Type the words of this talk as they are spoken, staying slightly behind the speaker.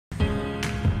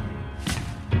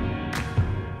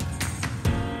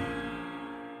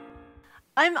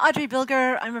I'm Audrey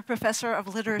Bilger. I'm a professor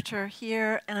of literature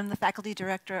here, and I'm the faculty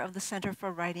director of the Center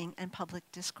for Writing and Public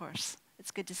Discourse. It's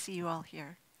good to see you all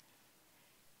here.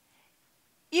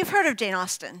 You've heard of Jane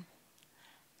Austen,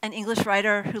 an English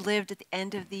writer who lived at the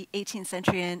end of the 18th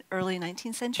century and early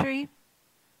 19th century,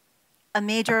 a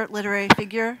major literary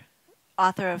figure,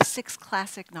 author of 6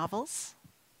 classic novels.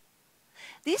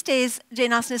 These days,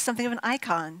 Jane Austen is something of an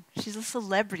icon. She's a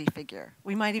celebrity figure.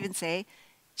 We might even say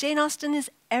Jane Austen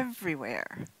is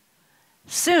everywhere.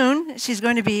 Soon, she's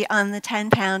going to be on the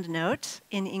 10-pound note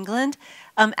in England,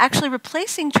 actually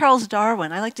replacing Charles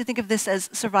Darwin. I like to think of this as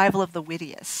survival of the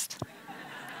wittiest.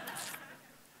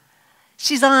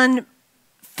 She's on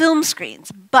film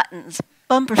screens, buttons,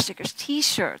 bumper stickers,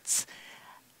 T-shirts.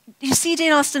 You see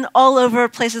Jane Austen all over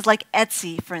places like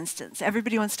Etsy, for instance.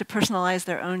 Everybody wants to personalize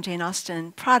their own Jane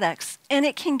Austen products, and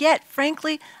it can get,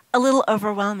 frankly, a little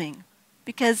overwhelming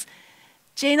because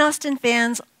Jane Austen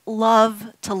fans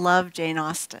love to love Jane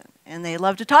Austen, and they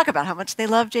love to talk about how much they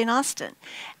love Jane Austen.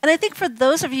 And I think for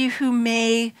those of you who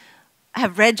may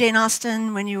have read Jane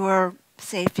Austen when you were,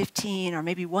 say, 15 or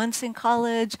maybe once in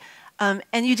college, and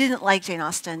you didn't like Jane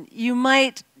Austen, you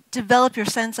might develop your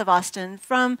sense of Austen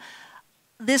from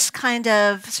this kind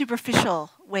of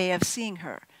superficial way of seeing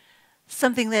her,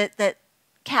 something that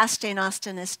casts Jane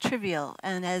Austen as trivial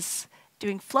and as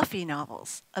doing fluffy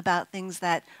novels about things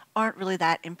that aren't really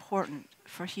that important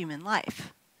for human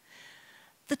life.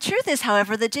 The truth is,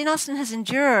 however, that Jane Austen has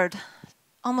endured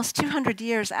almost 200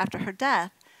 years after her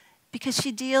death because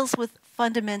she deals with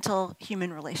fundamental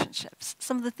human relationships,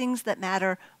 some of the things that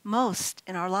matter most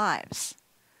in our lives.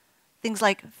 Things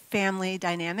like family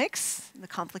dynamics, the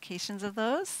complications of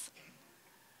those,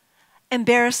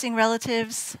 embarrassing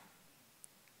relatives,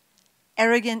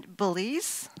 arrogant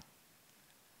bullies,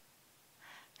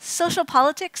 social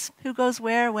politics, who goes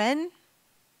where, when,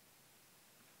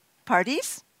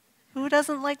 parties, who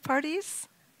doesn't like parties,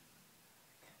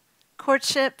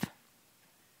 courtship,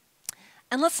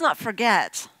 and let's not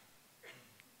forget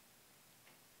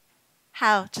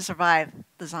how to survive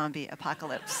the zombie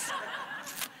apocalypse.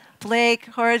 Blake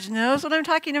Horridge knows what I'm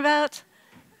talking about.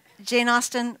 Jane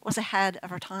Austen was ahead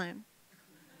of her time.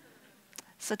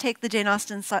 So take the Jane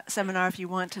Austen seminar if you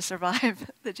want to survive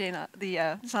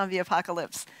the zombie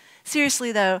apocalypse.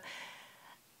 Seriously, though,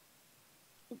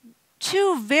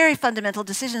 2 very fundamental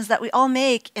decisions that we all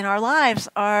make in our lives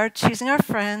are choosing our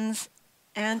friends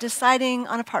and deciding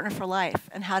on a partner for life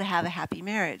and how to have a happy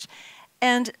marriage.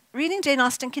 And reading Jane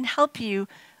Austen can help you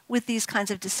with these kinds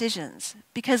of decisions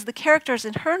because the characters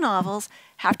in her novels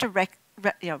have to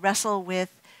wrestle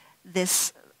with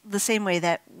this the same way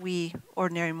that we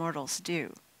ordinary mortals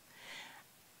do.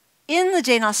 In the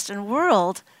Jane Austen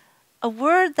world, a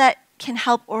word that can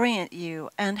help orient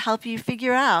you and help you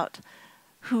figure out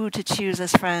who to choose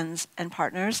as friends and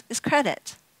partners is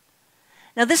credit.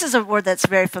 Now, this is a word that's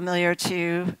very familiar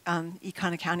to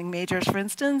econ accounting majors, for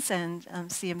instance, and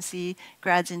CMC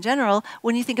grads in general.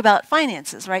 When you think about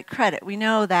finances, right? Credit, we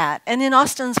know that. And in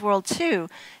Austen's world, too,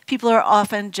 people are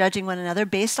often judging one another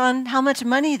based on how much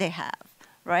money they have,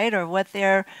 right? Or what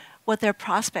their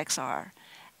prospects are.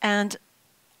 And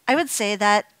I would say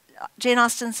that Jane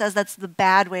Austen says that's the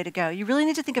bad way to go. You really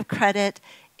need to think of credit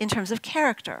in terms of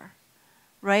character,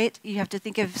 right? You have to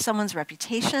think of someone's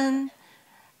reputation,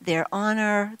 their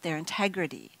honor, their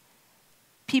integrity.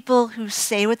 People who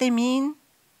say what they mean,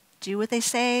 do what they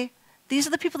say. These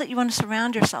are the people that you want to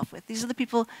surround yourself with. These are the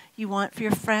people you want for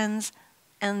your friends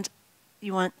and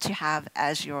you want to have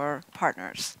as your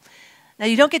partners. Now,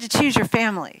 you don't get to choose your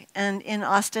family. And in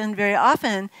Austen, very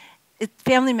often,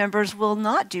 family members will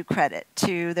not do credit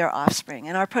to their offspring.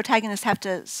 And our protagonists have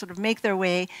to sort of make their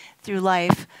way through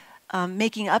life,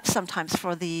 making up sometimes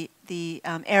for the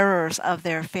errors of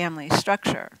their family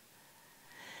structure.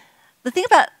 The thing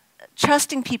about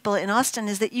trusting people in Austen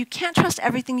is that you can't trust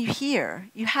everything you hear.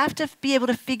 You have to be able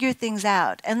to figure things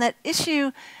out. And that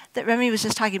issue that Remy was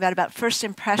just talking about first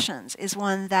impressions, is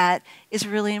one that is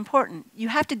really important. You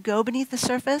have to go beneath the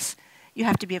surface. You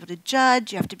have to be able to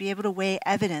judge. You have to be able to weigh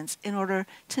evidence in order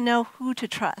to know who to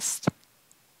trust.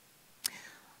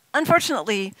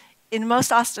 Unfortunately, in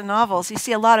most Austen novels, you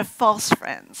see a lot of false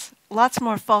friends, lots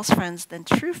more false friends than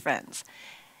true friends.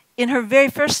 In her very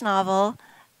first novel,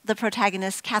 the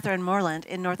protagonist, Catherine Morland,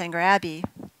 in Northanger Abbey,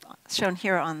 shown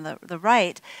here on the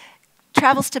right,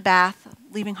 travels to Bath,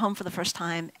 leaving home for the first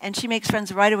time, and she makes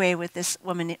friends right away with this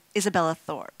woman, Isabella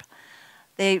Thorpe.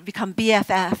 They become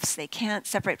BFFs. They can't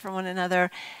separate from one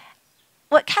another.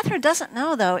 What Catherine doesn't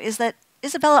know, though, is that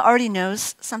Isabella already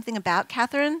knows something about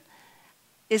Catherine.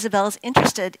 Isabella's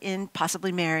interested in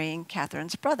possibly marrying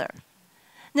Catherine's brother.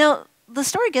 Now, the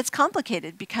story gets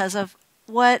complicated because of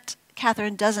what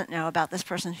Catherine doesn't know about this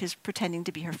person who's pretending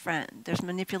to be her friend. There's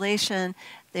manipulation,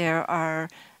 there are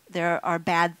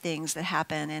bad things that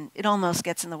happen, and it almost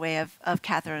gets in the way of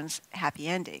Catherine's happy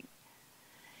ending.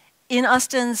 In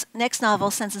Austen's next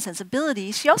novel, Sense and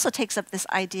Sensibility, she also takes up this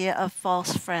idea of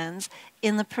false friends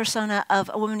in the persona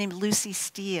of a woman named Lucy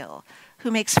Steele,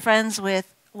 who makes friends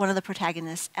with one of the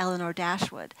protagonists, Elinor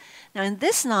Dashwood. Now, in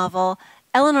this novel,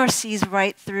 Elinor sees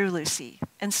right through Lucy,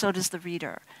 and so does the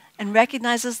reader, and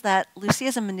recognizes that Lucy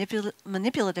is a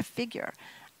manipulative figure.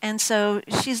 And so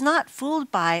she's not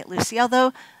fooled by Lucy,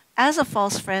 although as a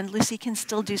false friend, Lucy can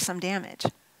still do some damage.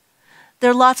 There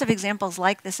are lots of examples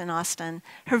like this in Austen.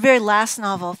 Her very last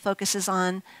novel focuses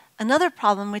on another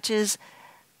problem, which is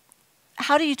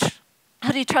how do you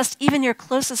trust even your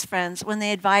closest friends when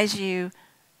they advise you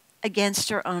against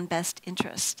your own best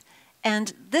interest?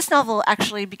 And this novel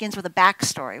actually begins with a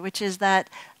backstory, which is that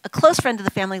a close friend of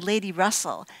the family, Lady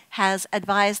Russell, has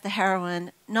advised the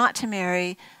heroine not to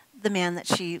marry the man that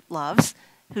she loves,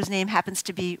 whose name happens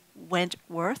to be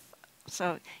Wentworth.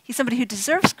 So he's somebody who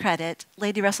deserves credit.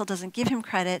 Lady Russell doesn't give him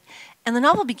credit. And the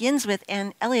novel begins with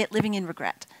Anne Elliot living in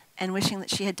regret and wishing that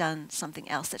she had done something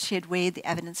else, that she had weighed the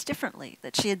evidence differently,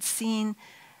 that she had seen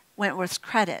Wentworth's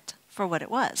credit for what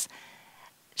it was.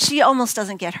 She almost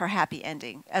doesn't get her happy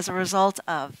ending as a result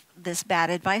of this bad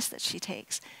advice that she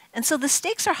takes. And so the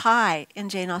stakes are high in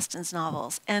Jane Austen's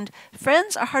novels, and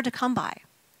friends are hard to come by.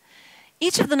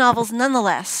 Each of the novels,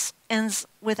 nonetheless, ends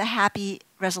with a happy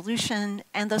resolution,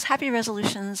 and those happy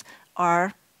resolutions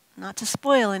are, not to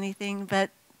spoil anything, but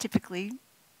typically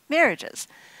marriages.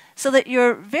 So that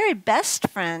your very best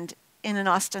friend in an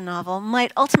Austen novel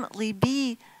might ultimately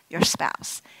be your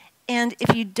spouse. And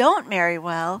if you don't marry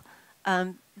well,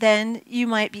 then you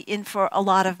might be in for a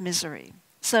lot of misery.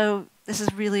 So this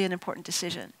is really an important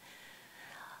decision.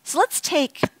 So let's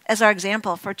take, as our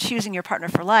example for choosing your partner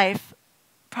for life,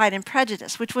 Pride and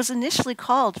Prejudice, which was initially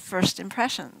called First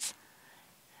Impressions.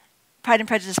 Pride and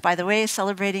Prejudice, by the way, is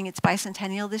celebrating its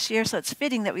bicentennial this year, so it's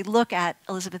fitting that we look at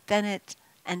Elizabeth Bennet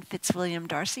and Fitzwilliam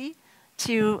Darcy,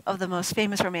 two of the most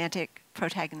famous romantic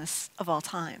protagonists of all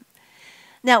time.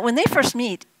 Now, when they first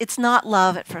meet, it's not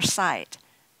love at first sight.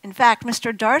 In fact,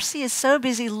 Mr. Darcy is so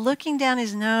busy looking down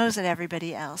his nose at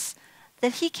everybody else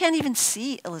that he can't even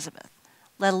see Elizabeth,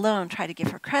 let alone try to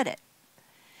give her credit.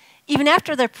 Even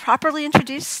after they're properly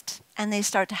introduced and they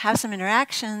start to have some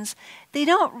interactions, they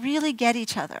don't really get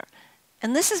each other.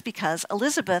 And this is because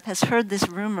Elizabeth has heard this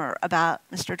rumor about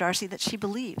Mr. Darcy that she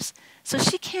believes. So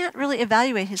she can't really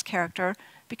evaluate his character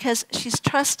because she's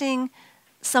trusting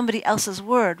somebody else's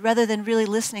word rather than really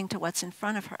listening to what's in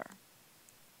front of her.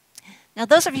 Now,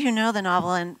 those of you who know the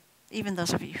novel, and even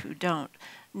those of you who don't,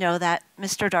 know that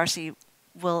Mr. Darcy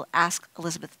will ask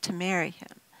Elizabeth to marry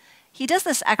him. He does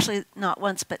this actually not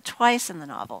once but twice in the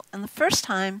novel. And the first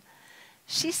time,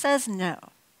 she says no.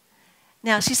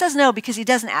 Now, she says no because he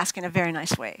doesn't ask in a very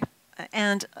nice way.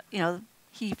 And,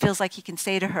 he feels like he can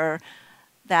say to her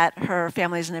that her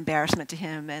family is an embarrassment to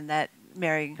him and that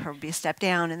marrying her would be a step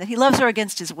down and that he loves her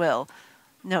against his will.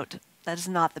 Note, that is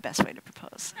not the best way to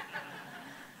propose.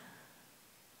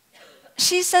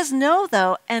 She says no,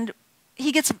 though, and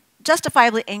he gets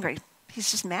justifiably angry. He's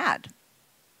just mad.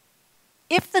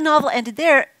 If the novel ended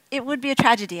there, it would be a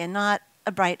tragedy and not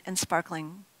a bright and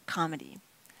sparkling comedy.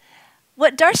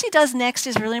 What Darcy does next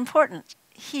is really important.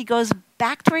 He goes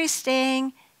back to where he's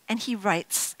staying, and he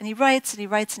writes, and he writes, and he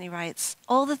writes, and he writes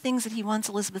all the things that he wants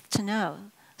Elizabeth to know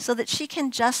so that she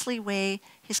can justly weigh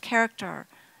his character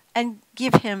and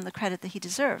give him the credit that he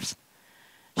deserves.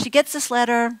 She gets this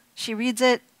letter, she reads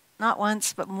it, not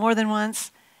once, but more than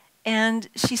once, and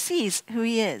she sees who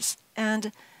he is.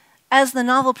 And as the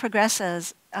novel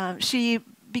progresses, she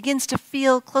begins to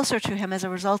feel closer to him as a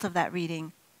result of that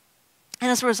reading and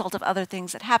as a result of other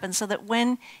things that happen, so that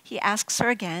when he asks her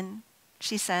again,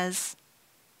 she says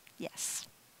yes.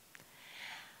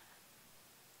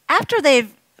 After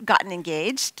they've gotten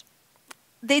engaged,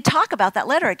 they talk about that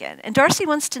letter again, and Darcy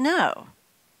wants to know,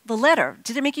 the letter,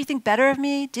 did it make you think better of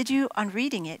me? Did you, on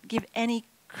reading it, give any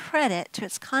credit to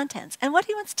its contents? And what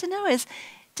he wants to know is,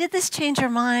 did this change your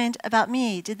mind about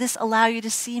me? Did this allow you to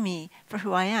see me for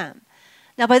who I am?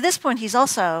 Now, by this point, he's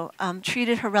also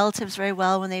treated her relatives very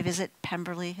well when they visit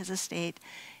Pemberley, his estate.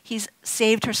 He's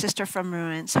saved her sister from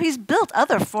ruin. So he's built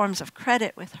other forms of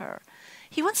credit with her.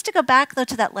 He wants to go back, though,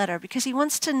 to that letter because he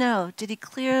wants to know, did he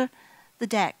clear the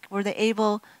deck? Were they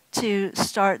able to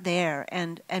start there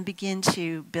and begin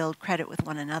to build credit with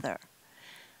one another?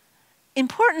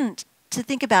 Important to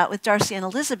think about with Darcy and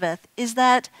Elizabeth is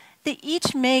that they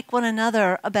each make one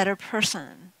another a better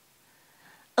person.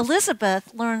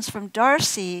 Elizabeth learns from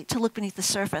Darcy to look beneath the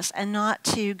surface and not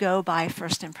to go by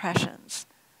first impressions.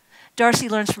 Darcy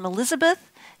learns from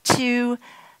Elizabeth to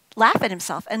laugh at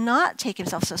himself and not take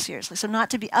himself so seriously, so not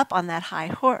to be up on that high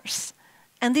horse.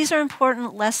 And these are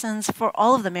important lessons for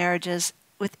all of the marriages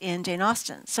within Jane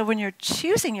Austen. So when you're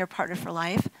choosing your partner for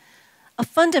life, a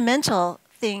fundamental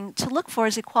thing to look for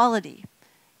is equality.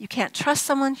 You can't trust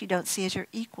someone you don't see as your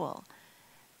equal.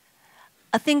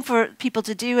 A thing for people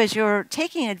to do as you're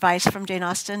taking advice from Jane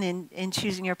Austen in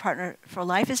choosing your partner for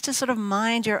life is to sort of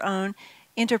mind your own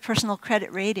interpersonal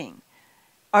credit rating.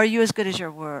 Are you as good as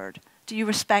your word? Do you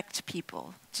respect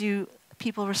people? Do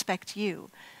people respect you?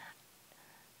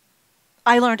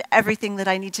 I learned everything that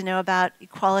I need to know about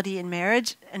equality in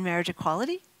marriage and marriage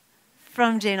equality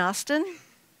from Jane Austen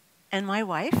and my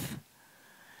wife.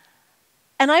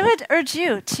 And I would urge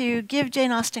you to give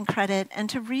Jane Austen credit and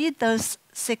to read those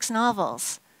 6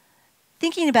 novels,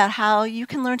 thinking about how you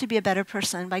can learn to be a better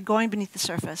person by going beneath the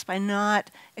surface, by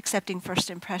not accepting first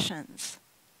impressions.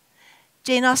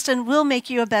 Jane Austen will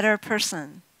make you a better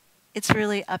person. It's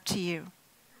really up to you.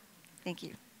 Thank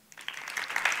you.